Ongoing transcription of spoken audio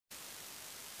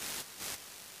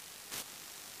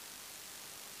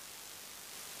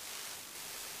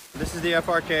This is the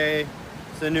FRK.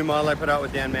 It's the new model I put out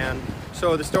with Dan Mann.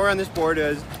 So the story on this board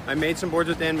is I made some boards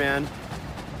with Dan Mann.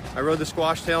 I rode the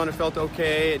squash tail and it felt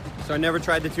okay, so I never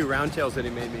tried the two round tails that he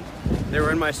made me. They were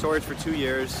in my storage for 2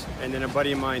 years, and then a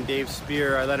buddy of mine, Dave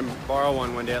Speir, I let him borrow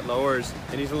one day at Lowers,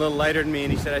 and he's a little lighter than me,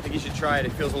 and he said, I think you should try it.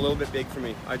 It feels a little bit big for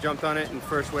me. I jumped on it, and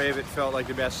first wave, it felt like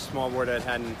the best small board I'd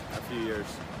had in a few years.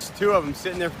 There's two of them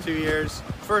sitting there for 2 years.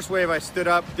 First wave, I stood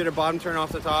up, did a bottom turn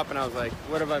off the top, and I was like,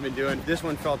 what have I been doing? This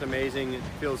one felt amazing. It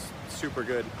feels super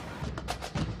good.